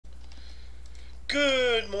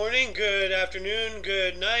Good morning, good afternoon,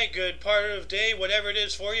 good night, good part of day, whatever it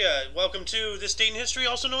is for you. Welcome to This Date in History,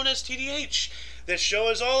 also known as TDH. This show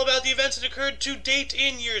is all about the events that occurred to date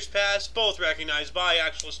in years past, both recognized by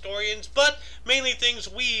actual historians, but mainly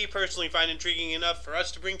things we personally find intriguing enough for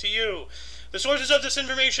us to bring to you. The sources of this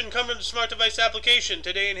information come from the Smart Device application,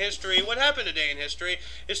 Today in History, What Happened Today in History,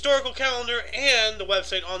 Historical Calendar, and the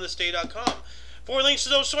website onthisday.com. For links to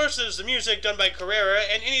those sources, the music done by Carrera,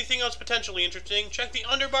 and anything else potentially interesting, check the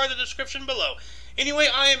underbar of the description below. Anyway,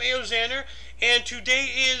 I am Aozander, and today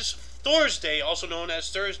is Thursday, also known as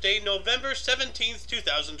Thursday, November 17th,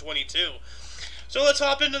 2022. So let's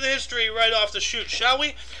hop into the history right off the chute, shall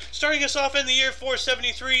we? Starting us off in the year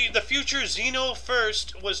 473, the future Zeno I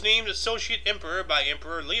was named Associate Emperor by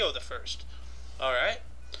Emperor Leo I. Alright.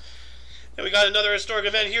 And we got another historic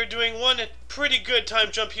event here, doing one pretty good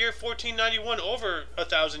time jump here, 1491, over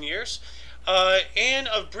 1,000 years. Anne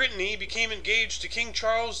of Brittany became engaged to King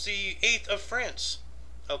Charles VIII of France.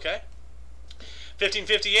 Okay.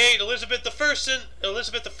 1558, Elizabeth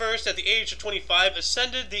I, at the age of 25,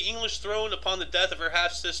 ascended the English throne upon the death of her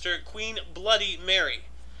half-sister, Queen Bloody Mary.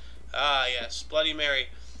 Ah, yes, Bloody Mary.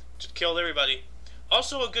 Just killed everybody.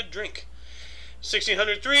 Also a good drink.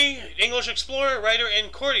 1603, English explorer, writer,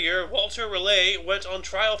 and courtier Walter Raleigh went on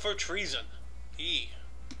trial for treason.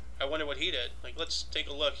 I wonder what he did. Like, let's take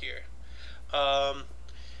a look here.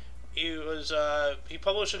 He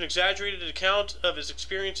published an exaggerated account of his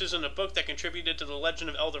experiences in a book that contributed to the legend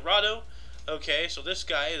of El Dorado. Okay, so this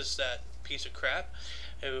guy is that piece of crap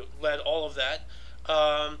who led all of that.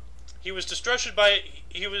 He was distrusted by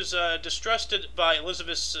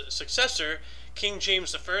Elizabeth's successor, King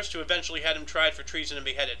James I, who eventually had him tried for treason and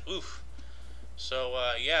beheaded. Oof. So,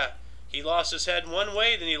 yeah. He lost his head one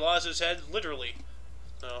way, then he lost his head literally.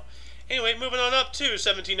 So, anyway, moving on up to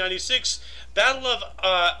 1796. Battle of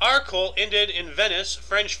Arcole ended in Venice.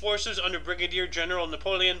 French forces under Brigadier General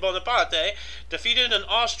Napoleon Bonaparte defeated an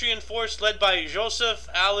Austrian force led by Joseph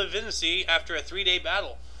Alvinci after a 3-day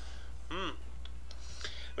battle.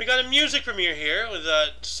 We got a music premiere here with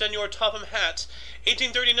Senor Topham Hatt.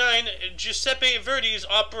 1839, Giuseppe Verdi's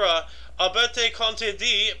opera Abate Conte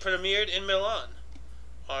Di premiered in Milan.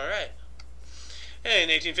 Alright. In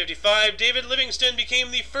 1855, David Livingstone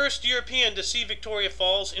became the first European to see Victoria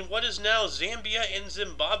Falls in what is now Zambia and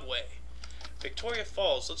Zimbabwe. Victoria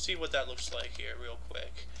Falls, let's see what that looks like here real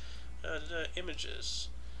quick. Images.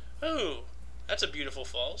 Oh, that's a beautiful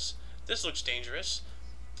falls. This looks dangerous.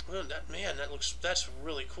 Oh, that's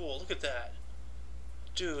really cool. Look at that.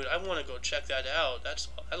 Dude, I want to go check that out. That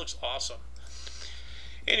looks awesome.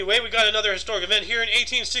 Anyway, we got another historic event here in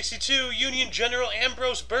 1862. Union General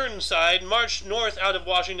Ambrose Burnside marched north out of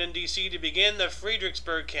Washington, D.C. to begin the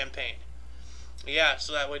Fredericksburg Campaign. Yeah,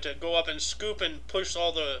 so that way to go up and scoop and push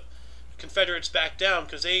all the Confederates back down,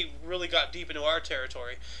 because they really got deep into our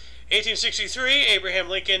territory. 1863, Abraham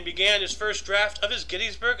Lincoln began his first draft of his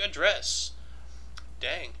Gettysburg Address.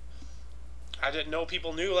 Dang. I didn't know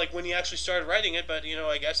people knew, like, when he actually started writing it, but, you know,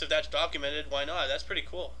 I guess if that's documented, why not? That's pretty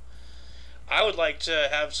cool. I would like to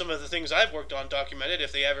have some of the things I've worked on documented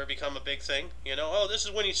if they ever become a big thing. You know, oh, this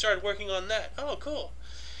is when he started working on that. Oh, cool.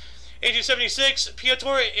 1876,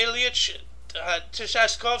 Pyotr Ilyich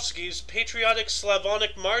Tchaikovsky's patriotic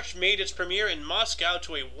Slavonic March made its premiere in Moscow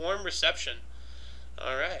to a warm reception.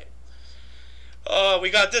 All right. Oh, we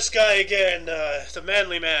got this guy again, the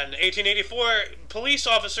manly man. 1884, police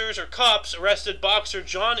officers or cops arrested boxer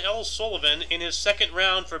John L. Sullivan in his second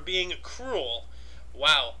round for being cruel.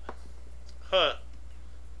 Wow. Huh.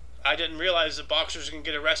 I didn't realize that boxers can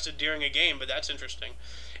get arrested during a game, but that's interesting.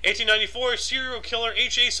 1894, serial killer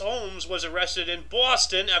H.H. Holmes was arrested in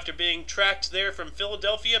Boston after being tracked there from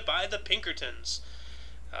Philadelphia by the Pinkertons.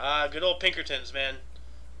 Ah, good old Pinkertons, man.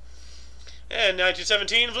 In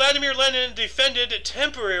 1917, Vladimir Lenin defended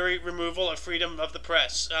temporary removal of freedom of the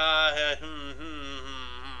press. Yeah.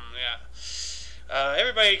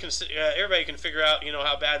 Everybody can figure out, you know,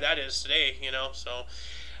 how bad that is today, you know. So,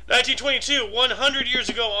 1922, 100 years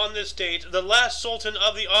ago on this date, the last Sultan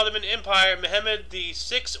of the Ottoman Empire, Mehmed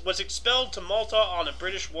VI, was expelled to Malta on a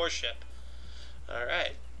British warship. All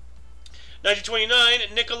right.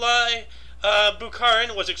 1929, Nikolai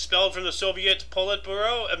Bukharin was expelled from the Soviet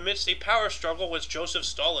Politburo amidst a power struggle with Joseph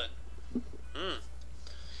Stalin.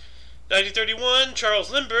 1931, Charles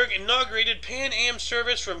Lindbergh inaugurated Pan Am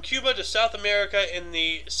service from Cuba to South America in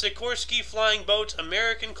the Sikorsky flying boat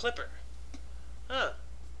American Clipper. Huh.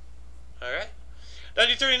 Alright.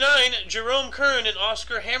 1939, Jerome Kern and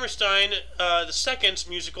Oscar Hammerstein II's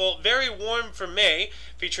musical Very Warm for May,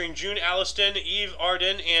 featuring June Alliston, Eve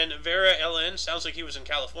Arden, and Vera Ellen, sounds like he was in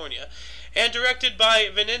California, and directed by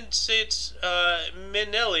Vincent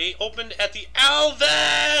Minnelli, opened at the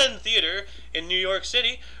Alvan Theater in New York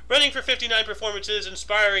City, running for 59 performances,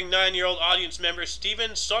 inspiring 9-year-old audience member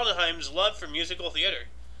Stephen Sondheim's love for musical theater.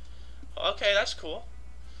 Okay, that's cool.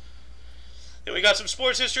 Then we got some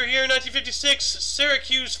sports history here. 1956,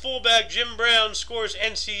 Syracuse fullback Jim Brown scores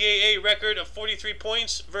NCAA record of 43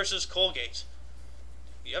 points versus Colgate.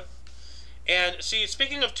 Yep. And see,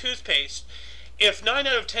 speaking of toothpaste, if 9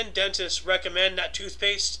 out of 10 dentists recommend that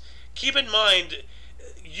toothpaste, keep in mind,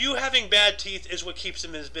 you having bad teeth is what keeps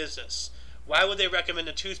them in business. Why would they recommend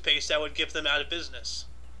a toothpaste that would get them out of business?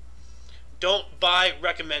 Don't buy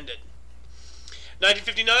recommended.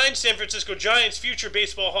 1959, San Francisco Giants future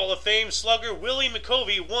Baseball Hall of Fame slugger Willie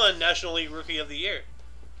McCovey won National League Rookie of the Year.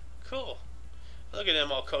 Cool. Look at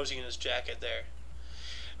him all cozy in his jacket there.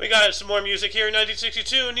 We got some more music here.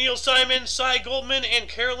 1962, Neil Simon, Cy Goldman, and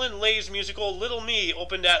Carolyn Lay's musical Little Me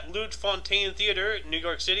opened at Lute Fontaine Theater, New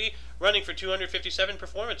York City, running for 257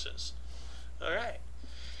 performances. All right.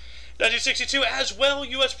 1962, as well,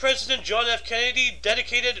 U.S. President John F. Kennedy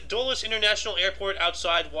dedicated Dulles International Airport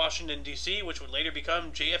outside Washington, D.C., which would later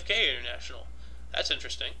become JFK International. That's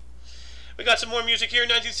interesting. We got some more music here.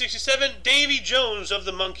 1967, Davy Jones of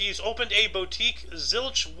the Monkees opened a boutique,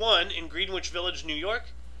 Zilch 1, in Greenwich Village, New York.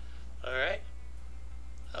 All right.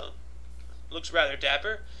 Oh, looks rather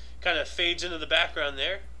dapper. Kind of fades into the background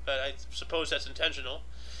there, but I suppose that's intentional.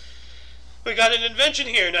 We got an invention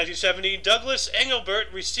here, 1970. Douglas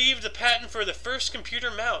Engelbart received the patent for the first computer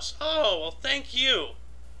mouse. Oh, well, thank you.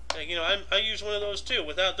 You know, I use one of those too.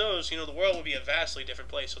 Without those, you know, the world would be a vastly different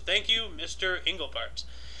place. So thank you, Mr. Engelbart.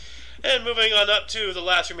 And moving on up to the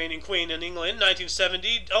last remaining queen in England,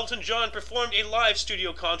 1970, Elton John performed a live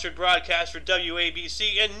studio concert broadcast for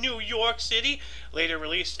WABC in New York City, later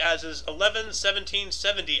released as his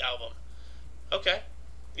 11/17/70 album. Okay.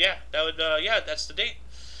 Yeah, that would, yeah, that's the date.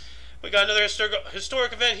 We got another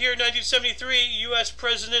historic event here. 1973, U.S.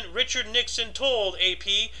 President Richard Nixon told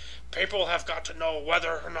AP, "People have got to know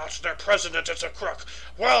whether or not their president is a crook.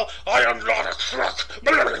 Well, I am not a crook."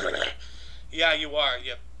 Yeah, you are,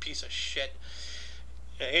 you piece of shit.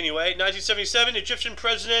 Anyway, 1977, Egyptian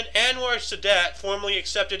President Anwar Sadat formally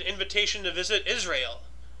accepted invitation to visit Israel.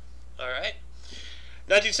 All right.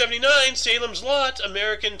 1979, Salem's Lot,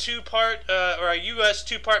 American two-part, or a U.S.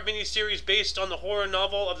 two-part miniseries based on the horror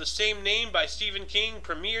novel of the same name by Stephen King,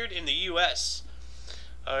 premiered in the U.S.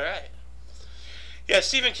 All right. Yeah,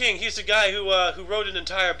 Stephen King, he's the guy who wrote an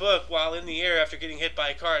entire book while in the air after getting hit by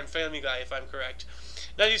a car in Family Guy, if I'm correct.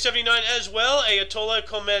 1979 as well, Ayatollah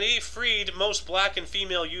Khomeini freed most black and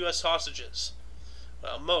female U.S. hostages.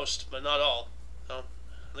 Well, most, but not all. Well,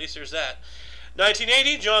 at least there's that.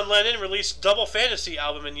 1980, John Lennon released Double Fantasy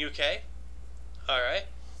album in UK. Alright.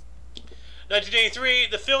 1983,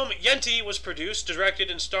 the film Yenti was produced,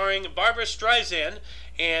 directed, and starring Barbara Streisand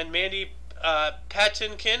and Mandy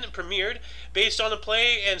Patinkin, premiered, based on a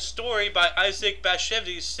play and story by Isaac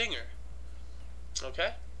Bashevis Singer.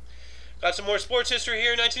 Okay. Got some more sports history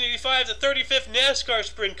here. 1985, the 35th NASCAR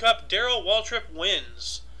Sprint Cup, Darrell Waltrip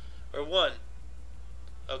wins. Or won.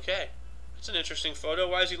 Okay. That's an interesting photo.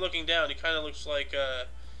 Why is he looking down? He kind of looks like a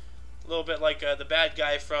little bit like the bad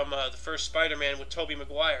guy from the first Spider-Man with Tobey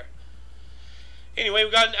Maguire. Anyway,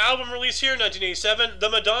 we got an album release here in 1987. The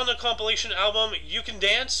Madonna compilation album You Can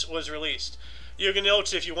Dance was released. You can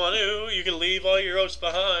oats if you want to. You can leave all your oats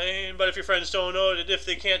behind. But if your friends don't oat it, if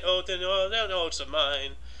they can't oat, then they'll know it's of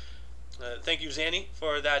mine. Thank you, Zanny,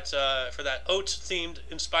 for that oats-themed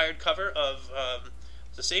inspired cover of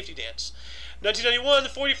the Safety Dance. 1991, the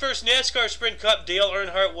 41st NASCAR Sprint Cup, Dale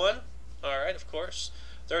Earnhardt won. Alright, of course.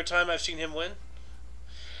 Third time I've seen him win.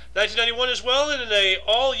 1991 as well, in an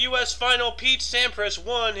all-U.S. final, Pete Sampras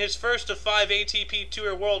won his first of 5 ATP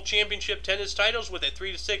Tour World Championship tennis titles with a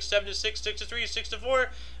 3-6, 7-6, 6-3, 6-4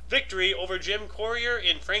 victory over Jim Courier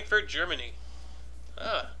in Frankfurt, Germany.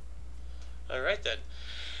 Ah. Alright then.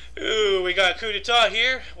 Ooh, we got a coup d'etat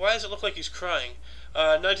here. Why does it look like he's crying?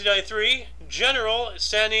 1993, General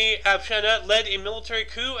Sani Abshana led a military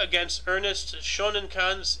coup against Ernest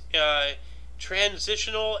Shonekan's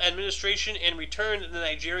transitional administration and returned the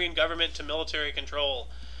Nigerian government to military control.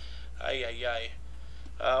 Ay, ay, ay.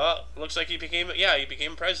 Well, looks like he became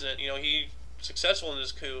president. You know, he successful in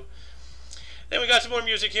his coup. Then we got some more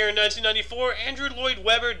music here in 1994. Andrew Lloyd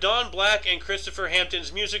Webber, Don Black, and Christopher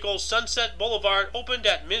Hampton's musical Sunset Boulevard opened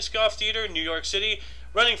at Minskoff Theater, New York City,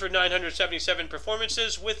 running for 977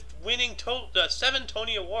 performances with winning 7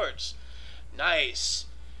 Tony Awards. Nice.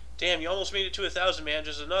 Damn, you almost made it to 1,000, man.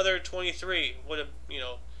 Just another 23 would have, you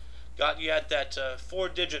know, got you at that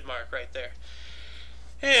 4-digit mark right there.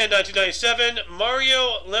 In 1997,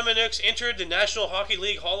 Mario Lemieux entered the National Hockey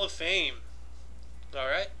League Hall of Fame.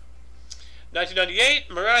 Alright.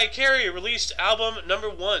 1998, Mariah Carey released album number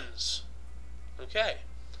ones. Okay.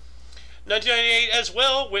 1998 as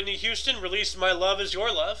well, Whitney Houston released My Love Is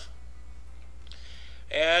Your Love.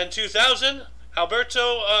 And 2000,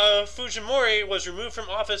 Alberto Fujimori was removed from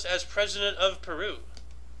office as president of Peru.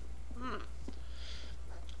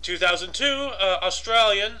 2002,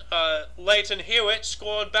 Australian Leighton Hewitt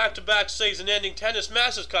scored back-to-back season-ending tennis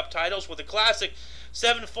Masters Cup titles with a classic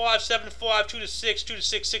 7-5, 7-5, 2-6,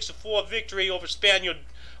 2-6, 6-4 victory over Spaniard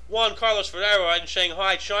Juan Carlos Ferrero in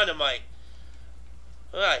Shanghai, China, mate.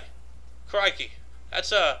 Alright, crikey,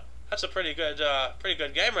 that's a pretty good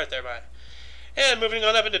game right there, mate. And moving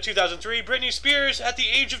on up into 2003, Britney Spears, at the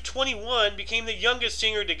age of 21, became the youngest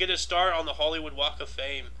singer to get a star on the Hollywood Walk of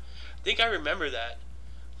Fame. I think I remember that.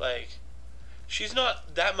 Like, she's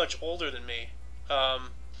not that much older than me.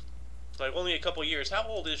 Like, only a couple years. How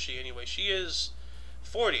old is she anyway? She is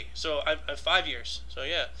 40, so I'm 5 years. So,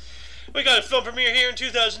 yeah. We got a film premiere here in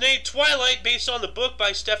 2008, Twilight, based on the book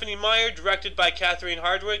by Stephanie Meyer, directed by Catherine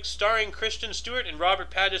Hardwicke, starring Kristen Stewart and Robert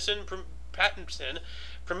Pattinson,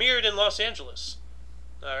 premiered in Los Angeles.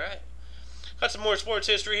 Alright. Got some more sports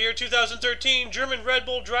history here. 2013, German Red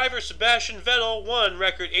Bull driver Sebastian Vettel won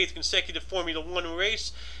record 8th consecutive Formula One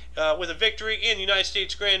race with a victory in the United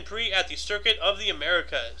States Grand Prix at the Circuit of the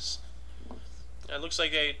Americas. And it looks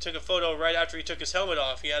like they took a photo right after he took his helmet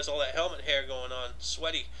off. He has all that helmet hair going on.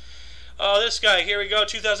 Sweaty. This guy, here we go.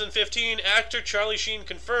 2015, actor Charlie Sheen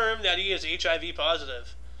confirmed that he is HIV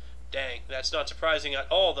positive. Dang, that's not surprising at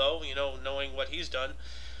all, though, you know, knowing what he's done.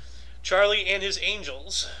 Charlie and his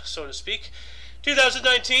angels, so to speak.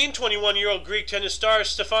 2019, 21-year-old Greek tennis star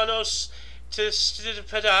Stefanos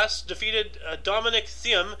Tsitsipas defeated Dominic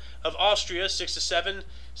Thiem of Austria 6-7,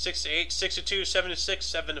 6-8, 6-2,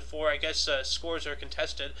 7-6, 7-4. I guess scores are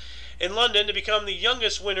contested in London to become the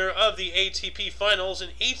youngest winner of the ATP Finals in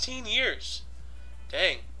 18 years.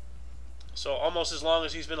 Dang. So almost as long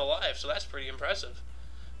as he's been alive. So that's pretty impressive.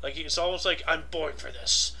 Like, it's almost like I'm born for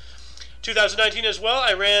this. 2019 as well,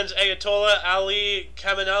 Iran's Ayatollah Ali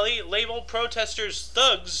Khamenei labeled protesters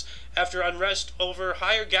thugs after unrest over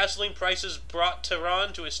higher gasoline prices brought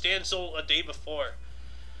Tehran to a standstill a day before.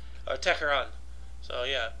 Tehran. So,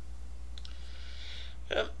 yeah.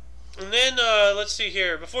 And then, let's see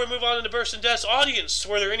here. Before we move on into Bursts and Deaths, audience,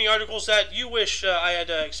 were there any articles that you wish I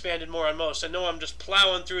had expanded more on most? I know I'm just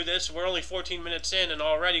plowing through this. We're only 14 minutes in and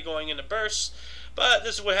already going into bursts. But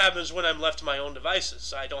this is what happens when I'm left to my own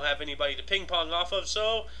devices. I don't have anybody to ping-pong off of,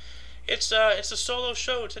 so it's a solo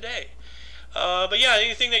show today. But yeah,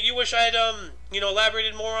 anything that you wish I had,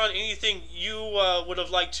 elaborated more on, anything you would have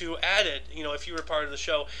liked to add it, if you were part of the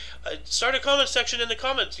show, start a comment section in the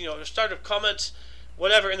comments, start a comment,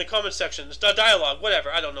 whatever, in the comment section. It's a dialogue,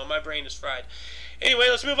 whatever, I don't know, my brain is fried. Anyway,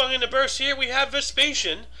 let's move on into bursts here. We have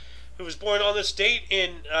Vespasian, who was born on this date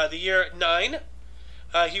in the year 9.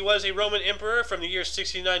 He was a Roman emperor from the year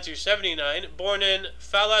 69 through 79, born in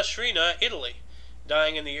Falastrina, Italy,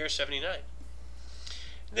 dying in the year 79.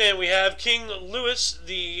 Then we have King Louis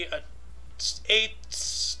the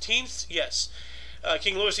 18th, yes,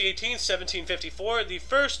 King Louis the 18th, 1754, the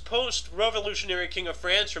first post-revolutionary king of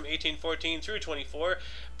France from 1814 through 24,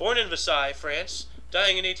 born in Versailles, France,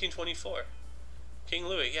 dying in 1824. King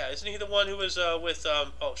Louis, yeah, isn't he the one who was with,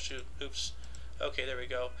 oh shoot, oops, okay, there we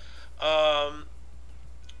go.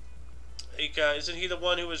 Isn't he the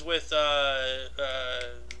one who was with,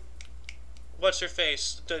 what's her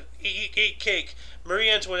face? The eat cake, Marie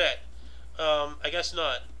Antoinette. I guess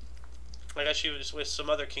not. I guess she was with some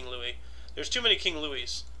other King Louis. There's too many King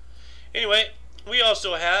Louis. Anyway, we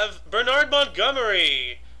also have Bernard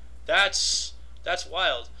Montgomery. That's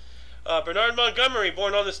wild. Bernard Montgomery,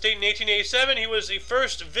 born on this date in 1887, he was the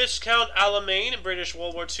first Viscount Alamein, British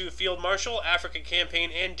World War II Field Marshal, African Campaign,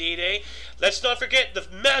 and D-Day. Let's not forget the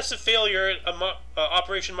massive failure at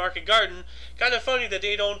Operation Market Garden. Kind of funny that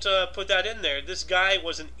they don't put that in there. This guy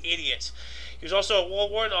was an idiot. He was also a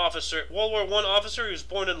World War I officer. He was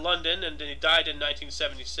born in London, and then he died in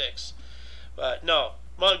 1976. But no,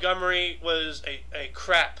 Montgomery was a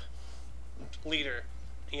crap leader.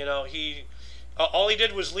 All he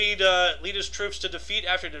did was lead his troops to defeat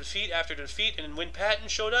after defeat after defeat, and when Patton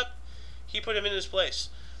showed up, he put him in his place.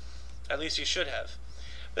 At least he should have.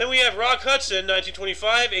 Then we have Rock Hudson,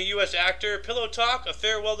 1925, a U.S. actor, Pillow Talk, A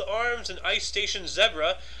Farewell to Arms, and Ice Station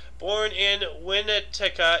Zebra, born in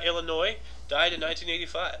Winnetka, Illinois, died in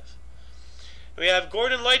 1985. We have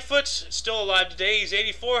Gordon Lightfoot, still alive today. He's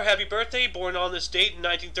 84. Happy birthday. Born on this date in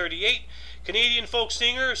 1938. Canadian folk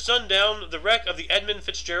singer. Sundown, the wreck of the Edmund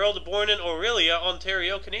Fitzgerald. Born in Orillia,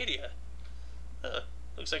 Ontario, Canada.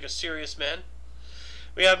 Looks like a serious man.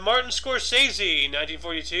 We have Martin Scorsese,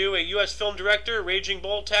 1942. A U.S. film director. Raging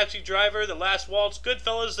Bull, Taxi Driver, The Last Waltz,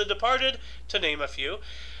 Goodfellas, The Departed, to name a few.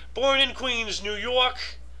 Born in Queens, New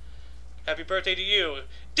York. Happy birthday to you.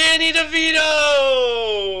 Danny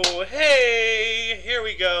DeVito! Hey, here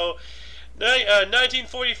we go.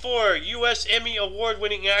 1944, U.S. Emmy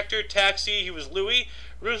Award-winning actor, Taxi, he was Louis.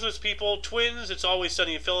 Ruthless People, Twins, It's Always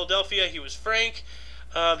Sunny in Philadelphia, he was Frank.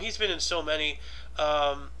 He's been in so many.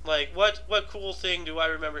 Like, what cool thing do I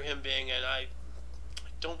remember him being in? I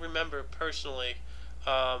don't remember personally.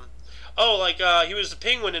 He was the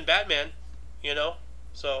Penguin in Batman, you know?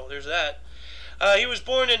 So, there's that. He was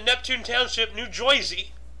born in Neptune Township, New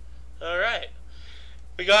Jersey. Alright.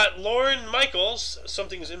 We got Lorne Michaels.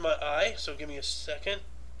 Something's in my eye, so give me a second.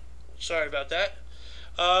 Sorry about that.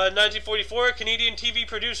 1944, Canadian TV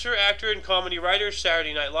producer, actor, and comedy writer,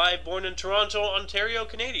 Saturday Night Live, born in Toronto, Ontario,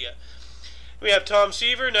 Canada. We have Tom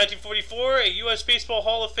Seaver, 1944, a U.S. Baseball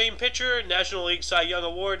Hall of Fame pitcher, National League Cy Young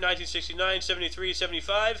Award, 1969, 73,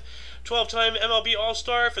 75, 12-time MLB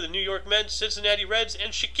All-Star for the New York Mets, Cincinnati Reds,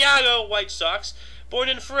 and Chicago White Sox, born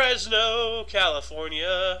in Fresno,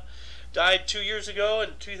 California. Died 2 years ago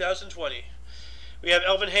in 2020. We have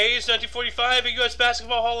Elvin Hayes, 1945, a U.S.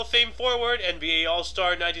 Basketball Hall of Fame forward, NBA All-Star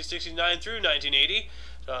 1969 through 1980.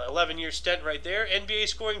 11-year stint right there. NBA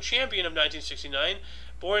scoring champion of 1969.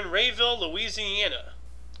 Born in Rayville, Louisiana.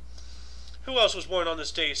 Who else was born on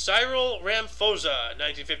this day? Cyril Ramaphosa,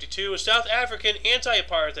 1952, a South African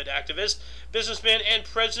anti-apartheid activist, businessman, and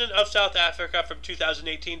president of South Africa from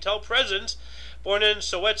 2018 till present. Born in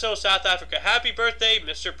Soweto, South Africa. Happy birthday,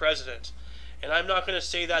 Mr. President. And I'm not going to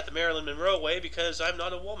say that the Marilyn Monroe way because I'm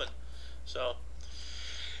not a woman. So,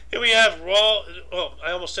 here we have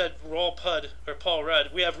I almost said Paul Rudd.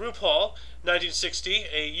 We have RuPaul, 1960,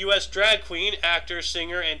 a U.S. drag queen, actor,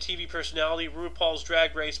 singer, and TV personality. RuPaul's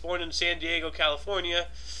Drag Race, born in San Diego, California.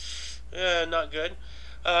 Not good.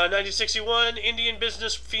 1961, Indian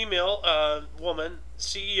business female woman,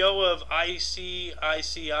 CEO of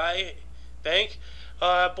ICICI Bank,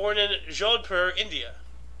 born in Jodhpur, India.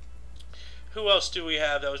 Who else do we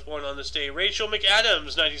have that was born on this day? Rachel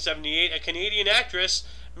McAdams, 1978, a Canadian actress,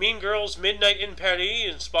 Mean Girls, Midnight in Paris,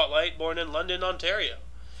 and Spotlight, born in London, Ontario.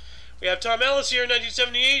 We have Tom Ellis here,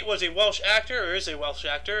 1978, was a Welsh actor, or is a Welsh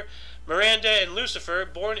actor. Miranda and Lucifer,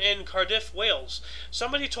 born in Cardiff, Wales.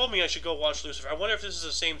 Somebody told me I should go watch Lucifer. I wonder if this is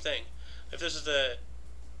the same thing. If this is the...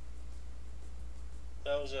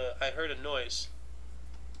 I heard a noise.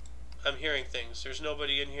 I'm hearing things. There's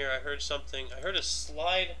nobody in here. I heard something. I heard a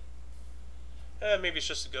slide. Maybe it's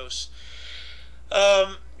just a ghost.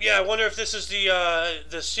 Yeah, I wonder if this is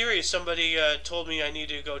the series somebody told me I need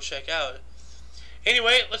to go check out.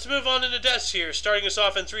 Anyway, let's move on to the deaths here. Starting us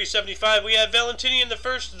off in 375, we have Valentinian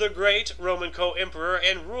I, the Great, Roman co-emperor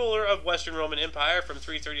and ruler of Western Roman Empire from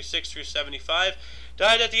 336 through 75.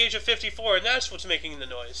 Died at the age of 54, and that's what's making the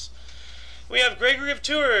noise. We have Gregory of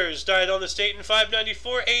Tours, died on this date in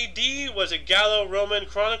 594 A.D., was a Gallo-Roman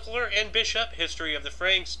chronicler and bishop. History of the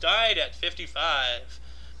Franks, died at 55.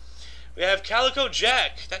 We have Calico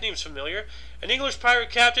Jack, that name's familiar, an English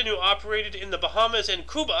pirate captain who operated in the Bahamas and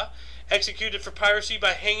Cuba, executed for piracy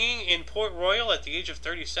by hanging in Port Royal at the age of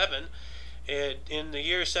 37 in the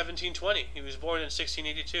year 1720. He was born in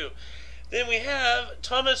 1682. Then we have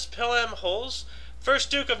Thomas Pelham Hulls, 1st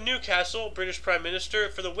Duke of Newcastle, British Prime Minister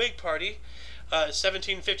for the Whig Party,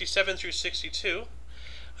 1757 through 62.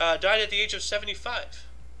 Died at the age of 75.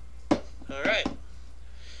 Alright.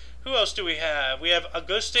 Who else do we have? We have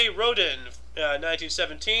Auguste Rodin,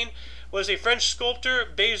 1917. Was a French sculptor,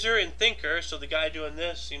 baser, and thinker. So the guy doing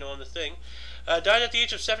this, you know, on the thing. Died at the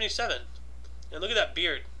age of 77. And look at that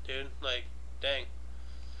beard, dude. Like, dang.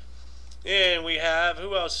 And we have,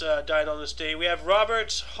 who else died on this day? We have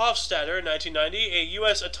Robert Hofstadter, 1990, a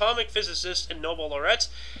U.S. atomic physicist and Nobel laureate,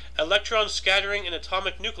 electron scattering in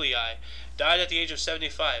atomic nuclei. Died at the age of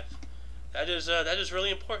 75. That is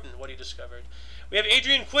really important, what he discovered. We have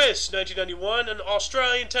Adrian Quist, 1991, an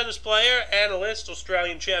Australian tennis player, analyst,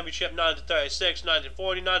 Australian Championship 1936,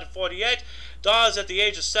 1940, 1948. Dies at the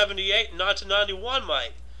age of 78, 1991,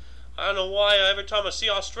 mate. I don't know why every time I see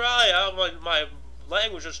Australia, my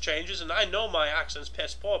language just changes, and I know my accent's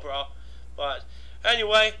piss poor, bro. But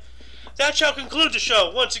anyway, that shall conclude the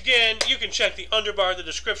show. Once again, you can check the underbar of the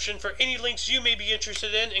description for any links you may be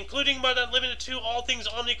interested in, including but not limited to all things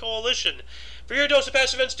Omni Coalition. For your dose of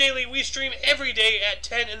past events daily, we stream every day at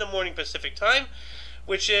 10 in the morning Pacific time,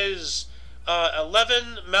 which is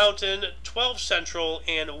 11 Mountain, 12 Central,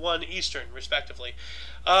 and 1 Eastern, respectively.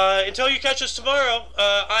 Until you catch us tomorrow,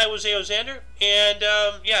 I was Xander, and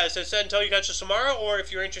yeah, as I said, until you catch us tomorrow, or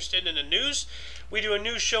if you're interested in the news, we do a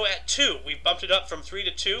news show at 2. We bumped it up from 3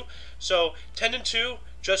 to 2, so 10 and 2,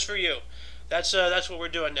 just for you. That's what we're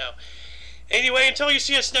doing now. Anyway, until you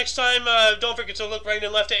see us next time, don't forget to look right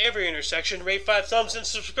and left at every intersection, rate 5 thumbs, and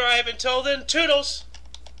subscribe. Until then, toodles!